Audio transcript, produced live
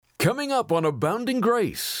Coming up on Abounding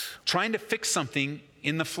Grace. Trying to fix something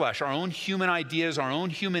in the flesh, our own human ideas, our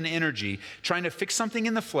own human energy, trying to fix something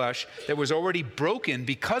in the flesh that was already broken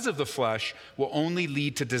because of the flesh will only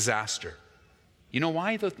lead to disaster. You know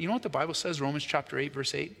why? You know what the Bible says, Romans chapter 8,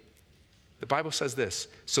 verse 8? The Bible says this,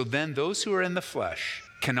 so then those who are in the flesh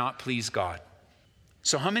cannot please God.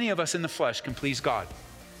 So how many of us in the flesh can please God?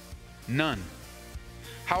 None.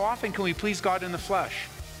 How often can we please God in the flesh?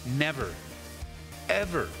 Never.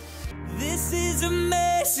 Ever. This is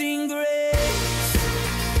amazing grace.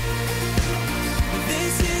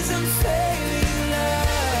 This is unfailing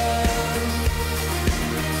love.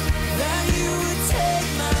 That you would take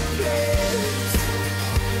my place.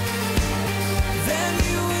 That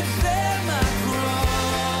you would bear my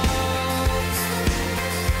cross.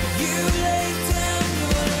 You laid down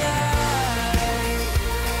your life.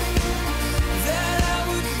 That I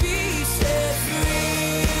would be set free.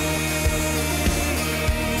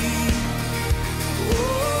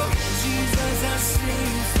 Oh, Jesus, I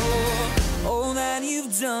sing for all that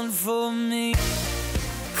you've done for me.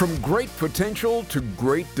 From great potential to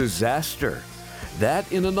great disaster.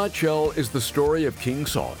 That, in a nutshell, is the story of King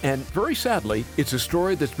Saul. And very sadly, it's a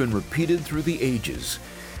story that's been repeated through the ages.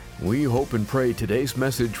 We hope and pray today's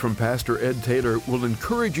message from Pastor Ed Taylor will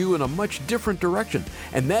encourage you in a much different direction,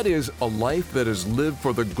 and that is a life that is lived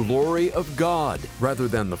for the glory of God rather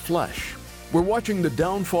than the flesh. We're watching the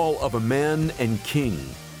downfall of a man and king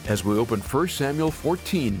as we open 1 Samuel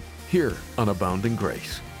 14 here on Abounding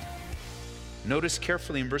Grace. Notice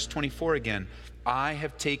carefully in verse 24 again, I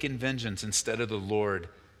have taken vengeance instead of the Lord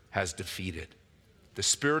has defeated. The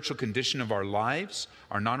spiritual condition of our lives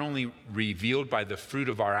are not only revealed by the fruit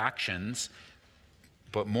of our actions,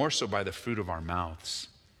 but more so by the fruit of our mouths.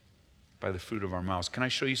 By the fruit of our mouths. Can I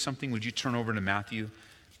show you something? Would you turn over to Matthew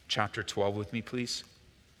chapter 12 with me, please?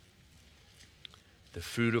 The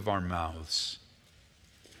fruit of our mouths.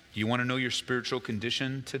 You want to know your spiritual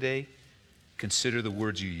condition today? Consider the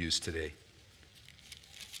words you use today.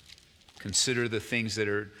 Consider the things that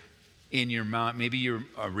are in your mouth. Maybe you're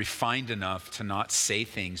refined enough to not say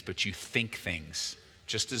things, but you think things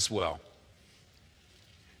just as well.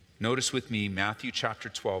 Notice with me Matthew chapter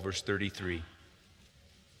 12, verse 33.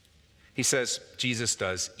 He says, Jesus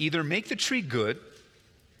does, either make the tree good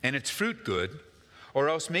and its fruit good, or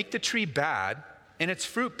else make the tree bad and its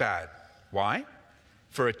fruit bad. Why?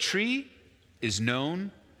 For a tree is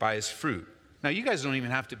known by his fruit. Now, you guys don't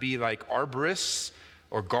even have to be like arborists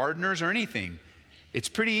or gardeners or anything. It's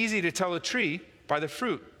pretty easy to tell a tree by the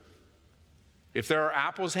fruit. If there are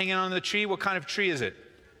apples hanging on the tree, what kind of tree is it?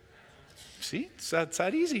 See, it's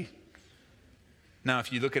that easy. Now,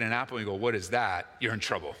 if you look at an apple and you go, what is that? You're in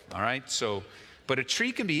trouble, all right? So, but a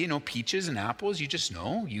tree can be, peaches and apples. You just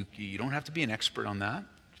know. You don't have to be an expert on that.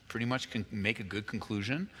 Pretty much can make a good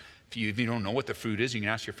conclusion. If you don't know what the fruit is, you can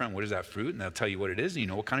ask your friend, what is that fruit? And they'll tell you what it is, and you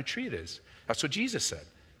know what kind of tree it is. That's what Jesus said.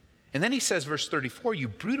 And then he says, verse 34, you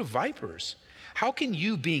brood of vipers, how can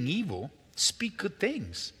you, being evil, speak good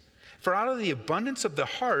things? For out of the abundance of the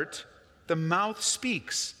heart, the mouth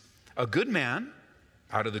speaks. A good man,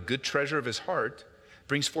 out of the good treasure of his heart,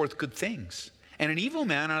 brings forth good things. And an evil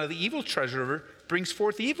man, out of the evil treasure, brings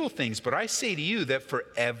forth evil things. But I say to you that for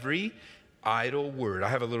every idle word, I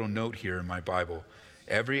have a little note here in my Bible,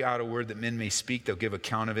 every idle word that men may speak, they'll give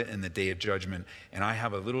account of it in the day of judgment. And I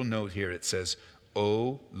have a little note here. It says,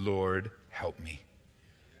 "O Lord, help me."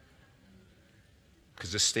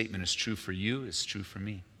 Because this statement is true for you, it's true for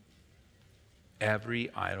me. Every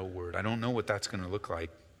idle word. I don't know what that's going to look like,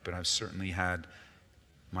 but I've certainly had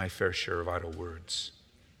my fair share of idle words.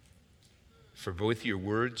 For with your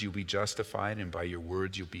words you'll be justified, and by your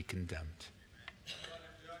words you'll be condemned.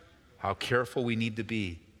 How careful we need to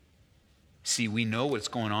be. See, we know what's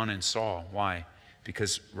going on in Saul. Why?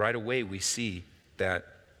 Because right away we see that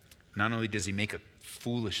not only does he make a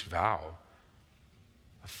foolish vow,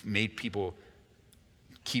 made people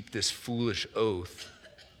keep this foolish oath,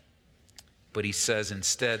 but he says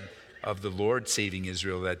instead of the Lord saving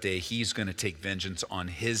Israel that day, he's going to take vengeance on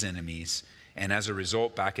his enemies. And as a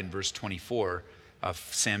result, back in verse 24 of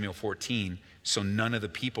Samuel 14, so none of the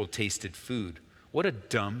people tasted food. What a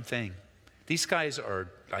dumb thing. These guys are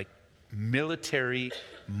like military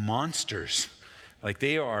monsters. Like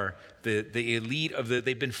they are the elite of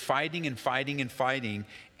they've been fighting and fighting and fighting.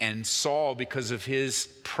 And Saul, because of his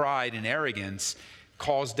pride and arrogance,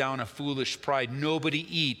 calls down a foolish pride. Nobody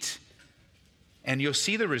eat. And you'll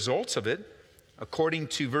see the results of it. According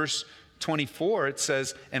to verse 24, it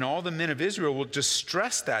says, and all the men of Israel will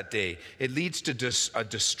distress that day. It leads to a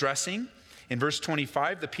distressing, In verse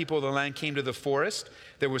 25, the people of the land came to the forest.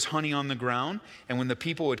 There was honey on the ground. And when the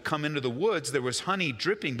people would come into the woods, there was honey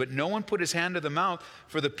dripping, but no one put his hand to the mouth,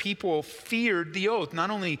 for the people feared the oath. Not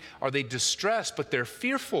only are they distressed, but they're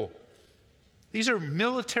fearful. These are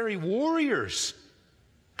military warriors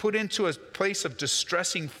put into a place of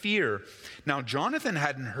distressing fear. Now, Jonathan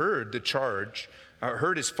hadn't heard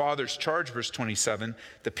heard his father's charge, verse 27,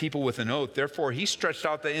 the people with an oath. Therefore, he stretched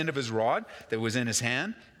out the end of his rod that was in his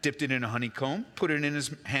hand, dipped it in a honeycomb, put it in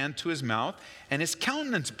his hand to his mouth, and his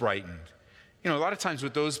countenance brightened. You know, a lot of times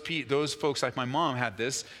with those folks, like my mom had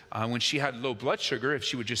this, when she had low blood sugar, if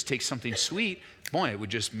she would just take something sweet, boy, it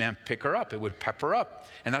would just, pick her up. It would pep her up.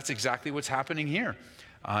 And that's exactly what's happening here.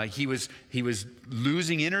 He was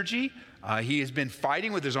losing energy. He has been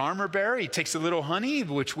fighting with his armor bearer. He takes a little honey,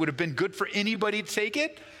 which would have been good for anybody to take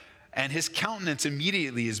it. And his countenance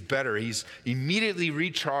immediately is better. He's immediately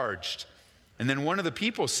recharged. And then one of the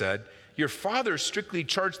people said, your father strictly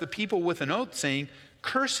charged the people with an oath, saying,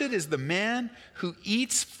 cursed is the man who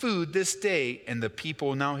eats food this day. And the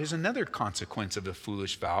people, now here's another consequence of the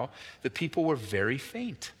foolish vow. The people were very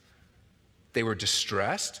faint. They were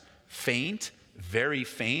distressed, faint, very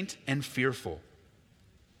faint, and fearful.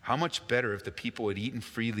 How much better if the people had eaten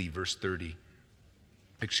freely, verse 29.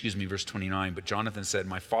 But Jonathan said,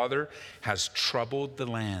 my father has troubled the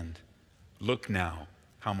land. Look now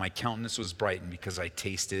how my countenance was brightened because I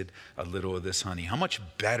tasted a little of this honey. How much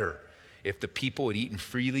better if the people had eaten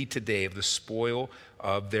freely today of the spoil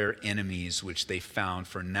of their enemies, which they found.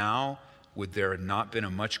 For now would there have not been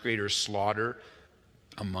a much greater slaughter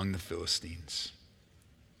among the Philistines.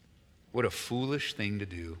 What a foolish thing to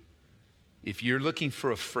do. If you're looking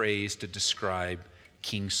for a phrase to describe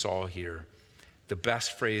King Saul here, the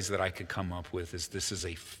best phrase that I could come up with is this is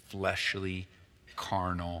a fleshly,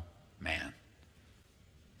 carnal man.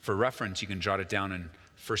 For reference, you can jot it down in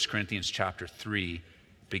 1 Corinthians chapter 3,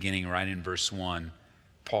 beginning right in verse 1.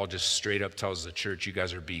 Paul just straight up tells the church, you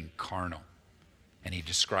guys are being carnal. And he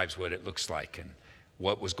describes what it looks like and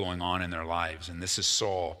what was going on in their lives. And this is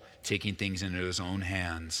Saul taking things into his own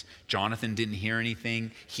hands. Jonathan didn't hear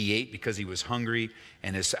anything. He ate because he was hungry,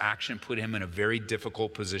 and his action put him in a very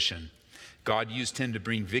difficult position. God used him to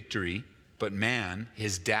bring victory, but man,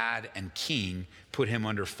 his dad and king, put him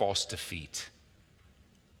under false defeat.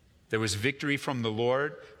 There was victory from the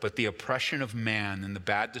Lord, but the oppression of man and the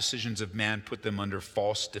bad decisions of man put them under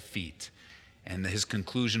false defeat. And his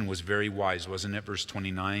conclusion was very wise, wasn't it? Verse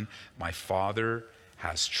 29, my father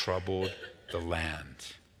has troubled the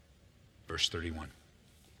land. Verse 31.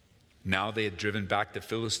 Now they had driven back the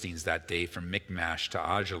Philistines that day from Michmash to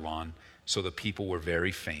Ajalon, so the people were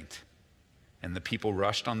very faint. And the people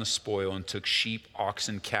rushed on the spoil and took sheep,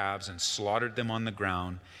 oxen, calves, and slaughtered them on the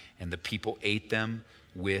ground, and the people ate them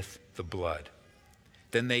with the blood.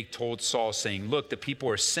 Then they told Saul, saying, look, the people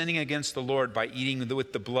are sinning against the Lord by eating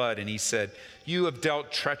with the blood. And he said, you have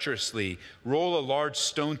dealt treacherously. Roll a large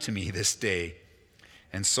stone to me this day.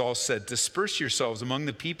 And Saul said, disperse yourselves among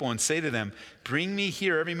the people and say to them, bring me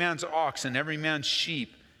here every man's ox and every man's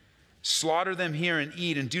sheep. Slaughter them here and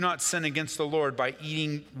eat, and do not sin against the Lord by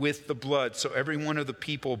eating with the blood. So every one of the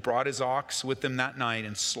people brought his ox with them that night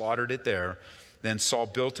and slaughtered it there. Then Saul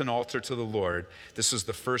built an altar to the Lord. This was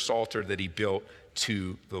the first altar that he built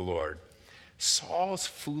to the Lord. Saul's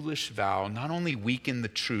foolish vow not only weakened the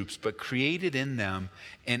troops, but created in them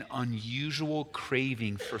an unusual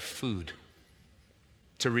craving for food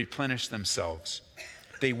to replenish themselves.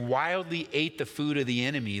 They wildly ate the food of the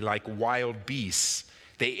enemy like wild beasts.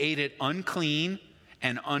 They ate it unclean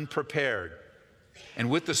and unprepared. And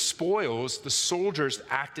with the spoils, the soldiers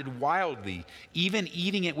acted wildly, even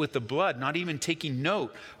eating it with the blood, not even taking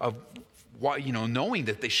note of what, knowing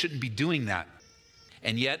that they shouldn't be doing that.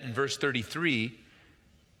 And yet in verse 33,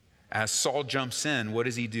 as Saul jumps in, what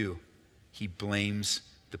does he do? He blames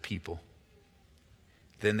the people.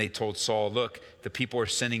 Then they told Saul, look, the people are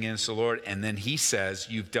sinning against the Lord. And then he says,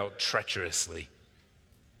 you've dealt treacherously.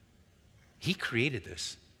 He created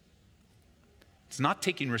this. It's not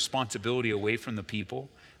taking responsibility away from the people,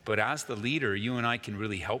 but as the leader, you and I can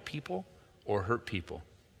really help people or hurt people.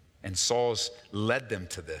 And Saul's led them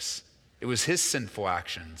to this. It was his sinful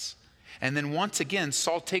actions. And then once again,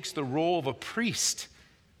 Saul takes the role of a priest.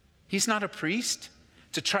 He's not a priest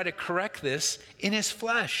to try to correct this in his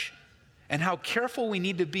flesh. And how careful we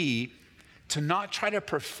need to be to not try to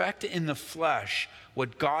perfect in the flesh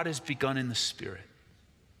what God has begun in the spirit.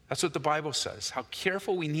 That's what the Bible says. How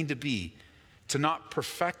careful we need to be to not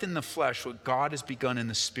perfect in the flesh what God has begun in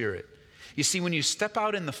the spirit. You see, when you step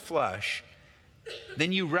out in the flesh,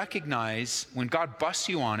 then you recognize, when God busts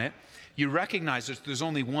you on it, you recognize that there's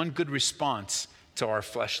only one good response to our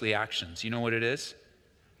fleshly actions. You know what it is?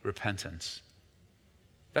 Repentance.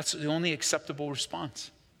 That's the only acceptable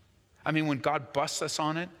response. I mean, when God busts us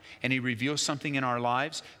on it and he reveals something in our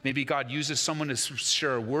lives, maybe God uses someone to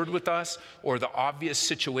share a word with us, or the obvious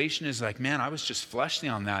situation is like, man, I was just fleshly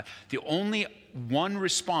on that. The only one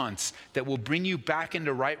response that will bring you back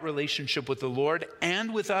into right relationship with the Lord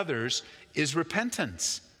and with others is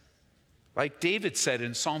repentance. Like David said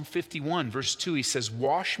in Psalm 51, verse 2, he says,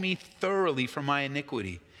 wash me thoroughly from my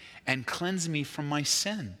iniquity and cleanse me from my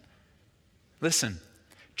sin. Listen,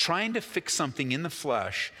 trying to fix something in the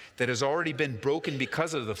flesh that has already been broken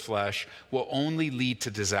because of the flesh will only lead to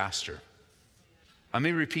disaster. Let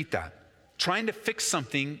me repeat that. Trying to fix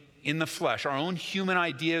something in the flesh, our own human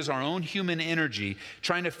ideas, our own human energy,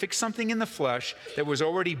 trying to fix something in the flesh that was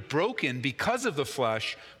already broken because of the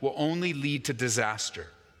flesh will only lead to disaster.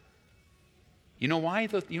 You know why?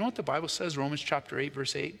 You know what the Bible says, Romans chapter 8,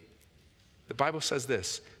 verse 8? The Bible says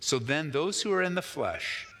this, so then those who are in the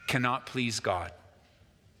flesh cannot please God.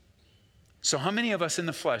 So how many of us in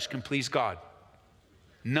the flesh can please God?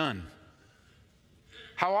 None.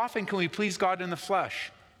 How often can we please God in the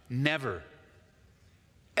flesh? Never.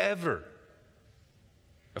 Ever.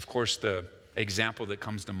 Of course, the example that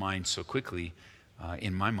comes to mind so quickly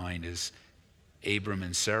in my mind is Abram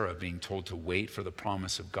and Sarah being told to wait for the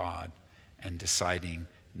promise of God and deciding,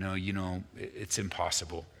 no, you know, it's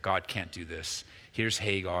impossible. God can't do this. Here's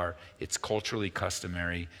Hagar. It's culturally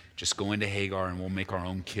customary. Just go into Hagar and we'll make our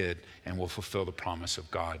own kid and we'll fulfill the promise of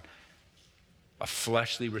God. A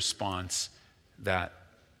fleshly response that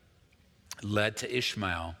led to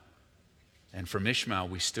Ishmael. And from Ishmael,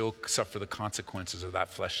 we still suffer the consequences of that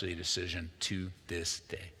fleshly decision to this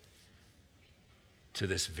day. To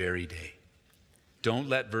this very day. Don't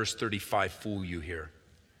let verse 35 fool you here.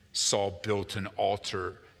 Saul built an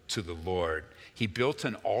altar to the Lord. He built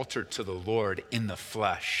an altar to the Lord in the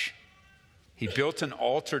flesh. He built an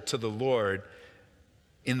altar to the Lord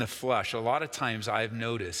in the flesh. A lot of times I've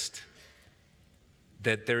noticed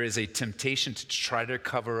that there is a temptation to try to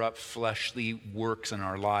cover up fleshly works in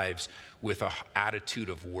our lives with an attitude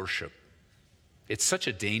of worship. It's such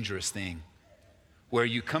a dangerous thing where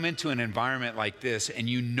you come into an environment like this and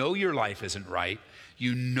you know your life isn't right.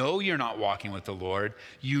 You know you're not walking with the Lord.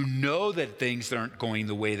 You know that things aren't going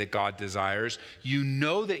the way that God desires. You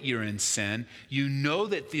know that you're in sin. You know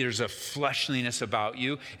that there's a fleshliness about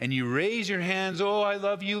you. And you raise your hands, oh, I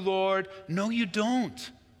love you, Lord. No, you don't.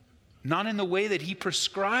 Not in the way that he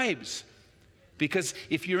prescribes. Because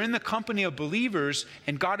if you're in the company of believers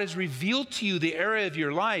and God has revealed to you the area of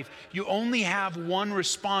your life, you only have one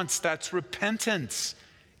response, that's repentance.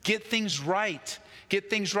 Get things right. Get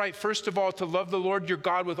things right, first of all, to love the Lord your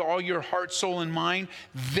God with all your heart, soul, and mind.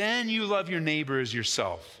 Then you love your neighbor as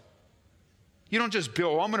yourself. You don't just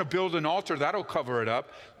build, I'm going to build an altar, that'll cover it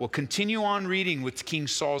up. Well, continue on reading with King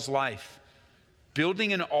Saul's life.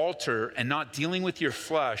 Building an altar and not dealing with your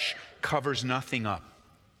flesh covers nothing up.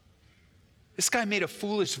 This guy made a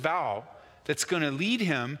foolish vow that's going to lead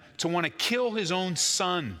him to want to kill his own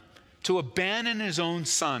son, to abandon his own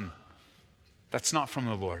son. That's not from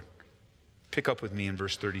the Lord. Pick up with me in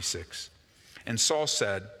verse 36. And Saul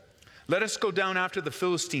said, let us go down after the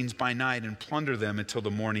Philistines by night and plunder them until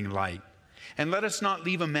the morning light. And let us not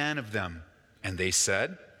leave a man of them. And they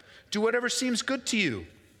said, do whatever seems good to you.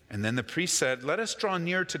 And then the priest said, let us draw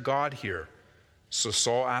near to God here. So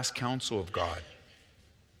Saul asked counsel of God.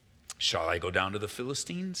 Shall I go down to the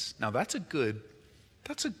Philistines? Now there's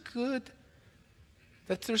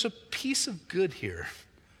a piece of good here.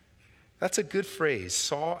 That's a good phrase.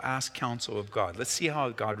 Saul asked counsel of God. Let's see how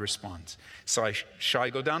God responds. So shall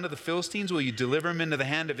I go down to the Philistines? Will you deliver him into the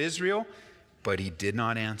hand of Israel? But he did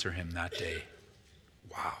not answer him that day.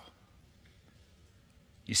 Wow.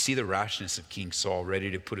 You see the rashness of King Saul,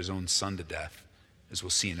 ready to put his own son to death, as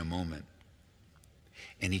we'll see in a moment.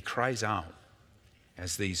 And he cries out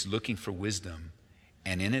as he's looking for wisdom.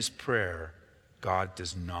 And in his prayer, God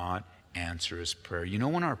does not answer his prayer. You know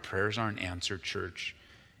when our prayers aren't answered, church?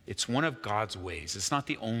 It's one of God's ways. It's not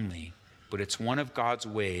the only, but it's one of God's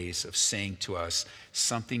ways of saying to us,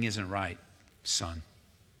 something isn't right, son.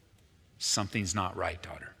 Something's not right,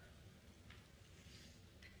 daughter.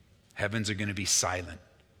 Heavens are going to be silent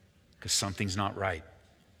because something's not right.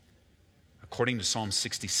 According to Psalm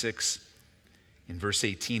 66, in verse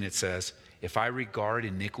 18, it says, if I regard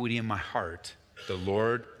iniquity in my heart, the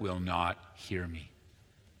Lord will not hear me.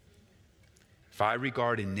 If I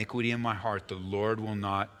regard iniquity in my heart, the Lord will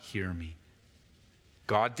not hear me.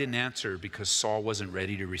 God didn't answer because Saul wasn't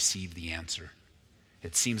ready to receive the answer.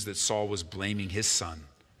 It seems that Saul was blaming his son.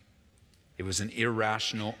 It was an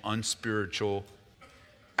irrational, unspiritual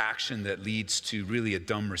action that leads to really a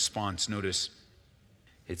dumb response. Notice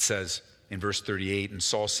it says in verse 38, and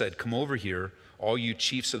Saul said, "Come over here, all you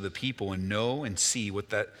chiefs of the people, and know and see what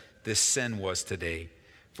this sin was today.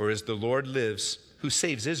 For as the Lord lives, who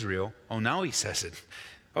saves Israel," oh, now he says it.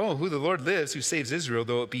 "Oh, who the Lord lives, who saves Israel,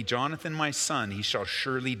 though it be Jonathan my son, he shall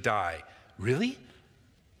surely die." Really?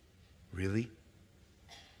 Really?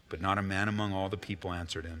 But not a man among all the people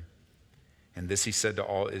answered him. And this he said to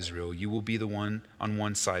all Israel, "You will be the one on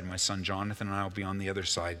one side, my son Jonathan and I will be on the other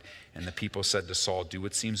side." And the people said to Saul, "Do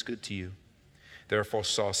what seems good to you." Therefore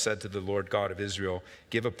Saul said to the Lord God of Israel,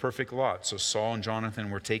 "Give a perfect lot." So Saul and Jonathan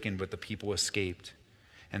were taken, but the people escaped.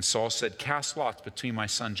 And Saul said, "Cast lots between my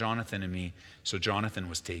son Jonathan and me." So Jonathan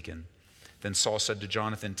was taken. Then Saul said to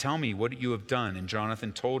Jonathan, "Tell me what you have done." And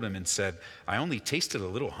Jonathan told him and said, "I only tasted a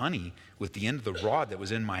little honey with the end of the rod that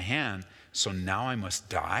was in my hand, so now I must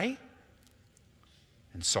die?"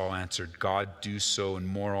 And Saul answered, "God do so and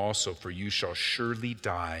more also, for you shall surely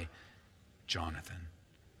die, Jonathan."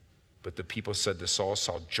 But the people said to Saul,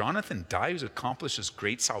 "Shall Jonathan die who's accomplished this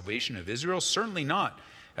great salvation of Israel? Certainly not.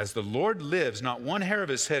 As the Lord lives, not one hair of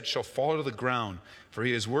his head shall fall to the ground, for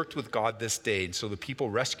he has worked with God this day." And so the people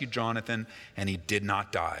rescued Jonathan, and he did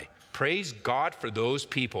not die. Praise God for those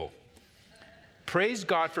people. Praise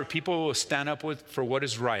God for people who will stand up for what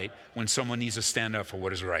is right when someone needs to stand up for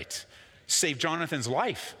what is right. Save Jonathan's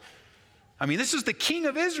life. I mean, this is the king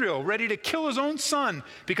of Israel, ready to kill his own son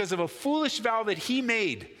because of a foolish vow that he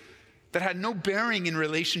made that had no bearing in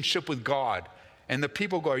relationship with God. And the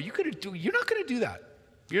people go, you're not going to do that.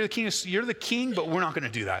 You're the king, but we're not going to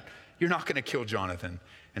do that. You're not going to kill Jonathan.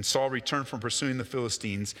 And Saul returned from pursuing the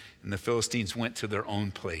Philistines, and the Philistines went to their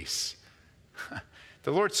own place.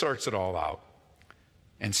 The Lord sorts it all out.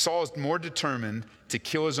 And Saul is more determined to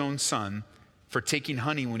kill his own son for taking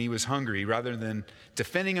honey when he was hungry rather than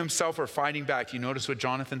defending himself or fighting back. You notice what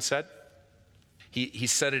Jonathan said? He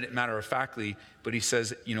said it matter-of-factly, but he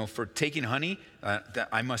says, for taking honey, that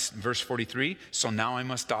I must, verse 43, so now I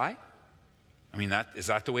must die? I mean, is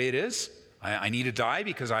that the way it is? I need to die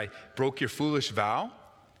because I broke your foolish vow?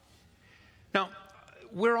 Now,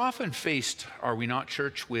 we're often faced, are we not,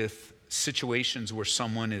 church, with situations where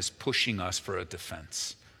someone is pushing us for a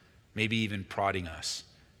defense, maybe even prodding us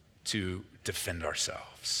to defend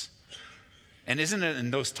ourselves. And isn't it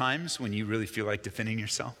in those times when you really feel like defending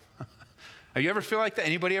yourself? You ever feel like that?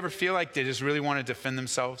 Anybody ever feel like they just really want to defend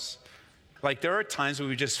themselves? Like there are times where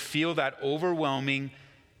we just feel that overwhelming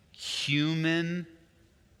human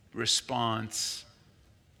response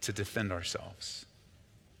to defend ourselves.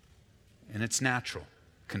 And it's natural.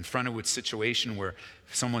 Confronted with a situation where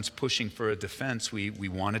someone's pushing for a defense, we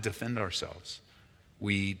want to defend ourselves.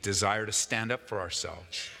 We desire to stand up for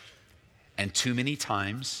ourselves. And too many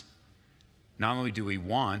times, not only do we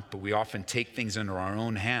want, but we often take things into our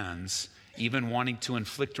own hands, even wanting to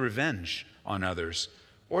inflict revenge on others,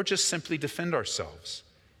 or just simply defend ourselves.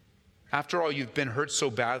 After all, you've been hurt so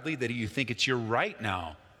badly that you think it's your right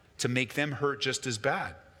now to make them hurt just as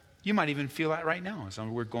bad. You might even feel that right now as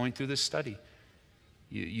we're going through this study.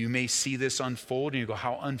 You may see this unfold and you go,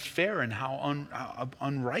 how unfair and how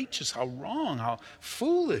unrighteous, how wrong, how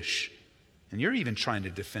foolish. And you're even trying to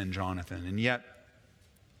defend Jonathan. And yet,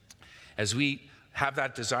 as we have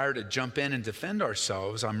that desire to jump in and defend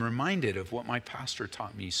ourselves, I'm reminded of what my pastor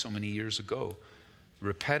taught me so many years ago,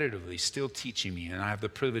 repetitively, still teaching me. And I have the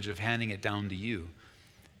privilege of handing it down to you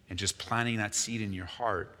and just planting that seed in your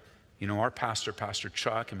heart. Our pastor, Pastor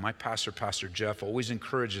Chuck, and my pastor, Pastor Jeff, always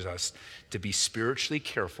encourages us to be spiritually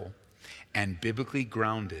careful and biblically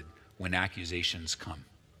grounded when accusations come.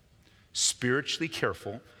 Spiritually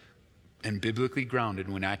careful and biblically grounded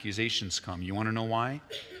when accusations come. You want to know why?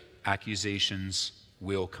 Accusations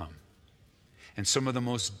will come. And some of the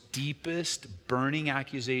most deepest burning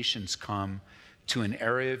accusations come to an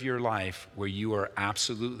area of your life where you are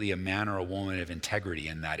absolutely a man or a woman of integrity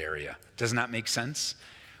in that area. Doesn't that make sense?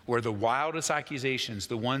 Where the wildest accusations,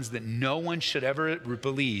 the ones that no one should ever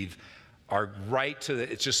believe, are right to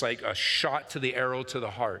it's just like a shot to the arrow to the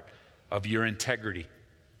heart of your integrity,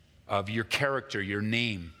 of your character, your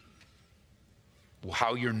name,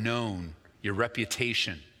 how you're known, your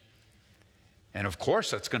reputation. And of course,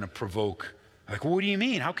 that's going to provoke, like, well, what do you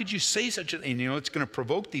mean? How could you say such a thing? It's going to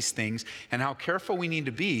provoke these things, and how careful we need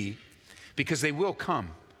to be because they will come.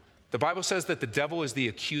 The Bible says that the devil is the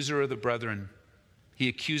accuser of the brethren. He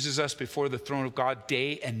accuses us before the throne of God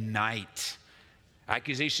day and night.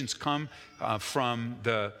 Accusations come from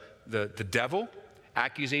the devil.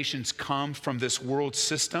 Accusations come from this world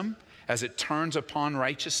system. as it turns upon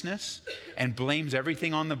righteousness and blames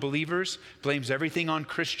everything on the believers, blames everything on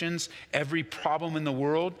Christians. Every problem in the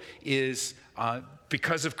world is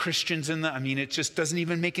because of Christians it just doesn't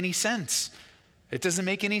even make any sense. It doesn't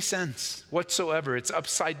make any sense whatsoever. It's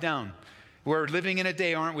upside down. We're living in a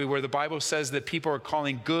day, aren't we, where the Bible says that people are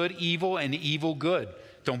calling good evil and evil good.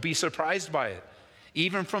 Don't be surprised by it.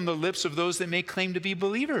 Even from the lips of those that may claim to be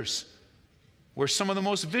believers, where some of the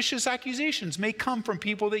most vicious accusations may come from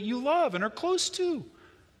people that you love and are close to.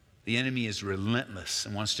 The enemy is relentless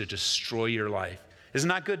and wants to destroy your life. Isn't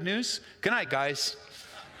that good news? Good night, guys.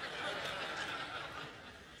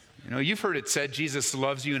 You've heard it said Jesus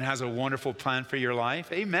loves you and has a wonderful plan for your life.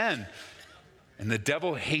 Amen. And the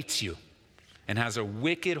devil hates you and has a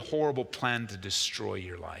wicked, horrible plan to destroy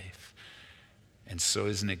your life. And so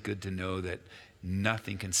isn't it good to know that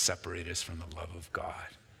nothing can separate us from the love of God,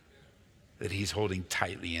 that he's holding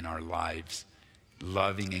tightly in our lives,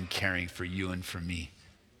 loving and caring for you and for me.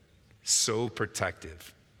 So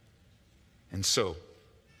protective. And so,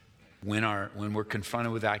 when we're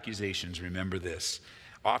confronted with accusations, remember this.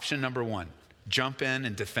 Option number one, jump in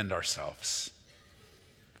and defend ourselves.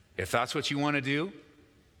 If that's what you want to do,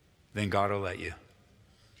 then God will let you.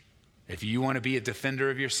 If you want to be a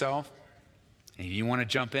defender of yourself, and you want to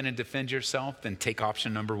jump in and defend yourself, then take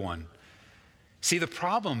option number one. See, the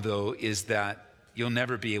problem, though, is that you'll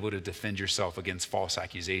never be able to defend yourself against false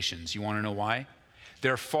accusations. You want to know why?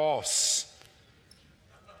 They're false.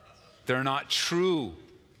 They're not true.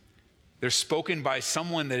 They're spoken by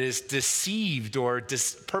someone that is deceived or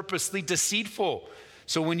purposely deceitful.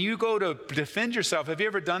 So when you go to defend yourself, have you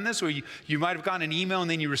ever done this where you might have gotten an email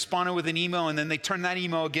and then you responded with an email and then they turned that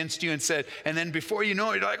email against you and then before you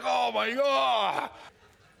know it, you're like, oh my God.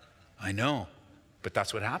 I know, but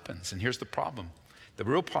that's what happens. And here's the problem. The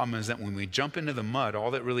real problem is that when we jump into the mud,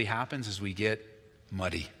 all that really happens is we get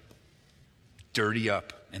muddy, dirty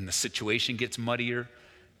up, and the situation gets muddier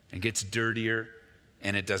and gets dirtier,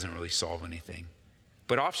 and it doesn't really solve anything.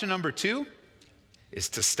 But option number two is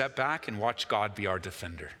to step back and watch God be our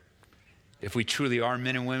defender. If we truly are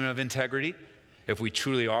men and women of integrity, if we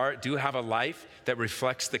truly do have a life that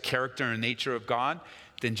reflects the character and nature of God,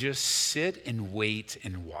 then just sit and wait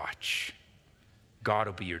and watch. God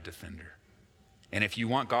will be your defender. And if you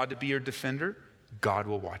want God to be your defender, God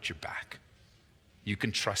will watch your back. You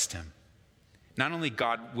can trust him. Not only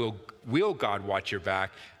will God watch your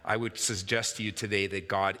back, I would suggest to you today that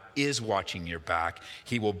God is watching your back.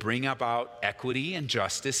 He will bring about equity and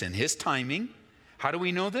justice in his timing. How do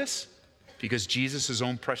we know this? Because Jesus, his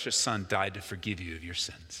own precious son, died to forgive you of your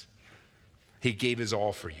sins. He gave his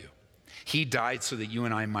all for you. He died so that you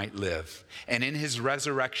and I might live. And in his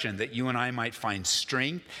resurrection, that you and I might find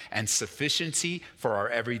strength and sufficiency for our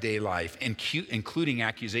everyday life, including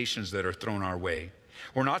accusations that are thrown our way.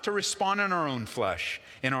 We're not to respond in our own flesh,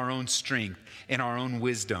 in our own strength, in our own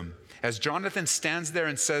wisdom. As Jonathan stands there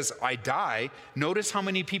and says, I die, notice how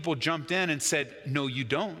many people jumped in and said, no, you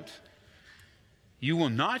don't. You will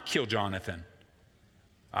not kill Jonathan.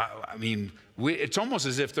 It's almost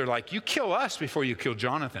as if they're like, you kill us before you kill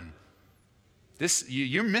Jonathan.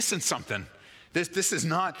 You're missing something. This is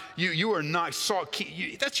not, you are not,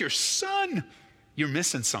 that's your son. You're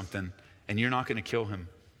missing something, and you're not going to kill him.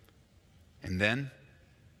 And then,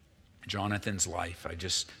 Jonathan's life, I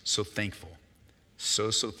just so thankful, so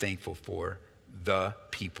thankful for the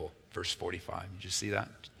people. Verse 45, did you see that?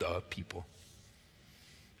 The people.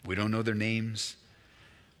 We don't know their names.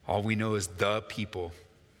 All we know is the people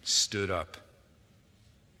stood up.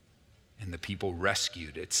 And the people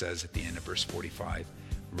rescued, it says at the end of verse 45,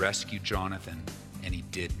 rescued Jonathan, and he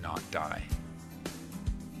did not die.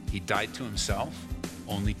 He died to himself,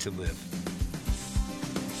 only to live.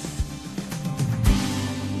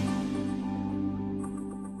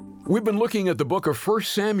 We've been looking at the book of 1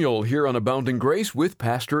 Samuel here on Abounding Grace with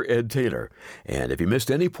Pastor Ed Taylor. And if you missed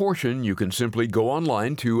any portion, you can simply go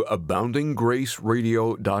online to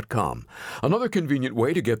aboundinggraceradio.com. Another convenient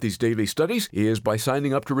way to get these daily studies is by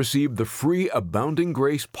signing up to receive the free Abounding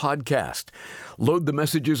Grace podcast. Load the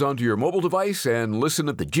messages onto your mobile device and listen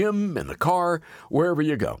at the gym, in the car, wherever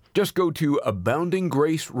you go. Just go to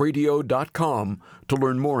aboundinggraceradio.com to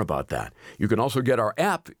learn more about that. You can also get our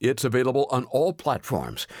app. It's available on all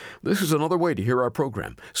platforms. This is another way to hear our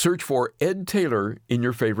program. Search for Ed Taylor in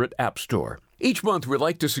your favorite app store. Each month, we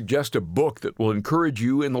like to suggest a book that will encourage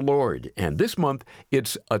you in the Lord. And this month,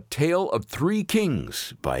 it's A Tale of Three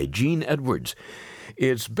Kings by Gene Edwards.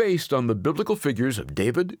 It's based on the biblical figures of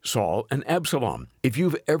David, Saul, and Absalom. If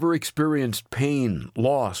you've ever experienced pain,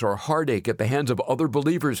 loss, or heartache at the hands of other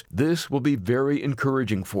believers, this will be very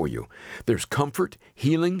encouraging for you. There's comfort,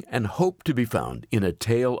 healing, and hope to be found in A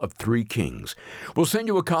Tale of Three Kings. We'll send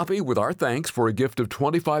you a copy with our thanks for a gift of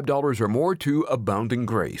 $25 or more to Abounding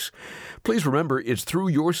Grace. Please remember, it's through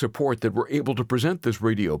your support that we're able to present this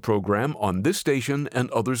radio program on this station and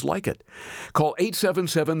others like it. Call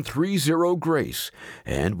 877-30-GRACE,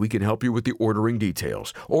 and we can help you with the ordering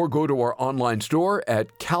details. Or go to our online store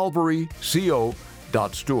at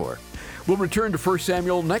calvaryco.store. We'll return to 1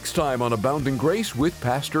 Samuel next time on Abounding Grace with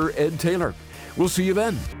Pastor Ed Taylor. We'll see you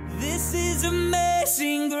then. This is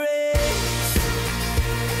amazing grace.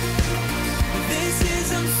 This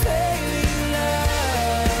is unfailing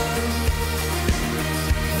love.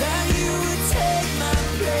 That you would take my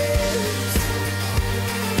place.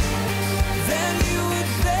 That you would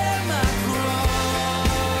bear my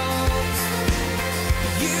cross.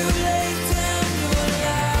 You laid down your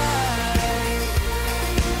life.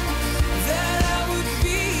 That I would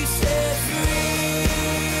be set free.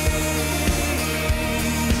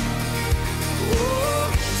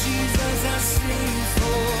 Oh, Jesus, I sing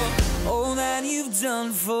for all that you've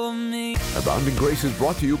done for me. Abounding Grace is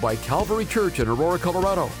brought to you by Calvary Church in Aurora,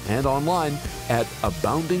 Colorado, and online at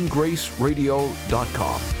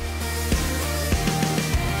aboundinggraceradio.com.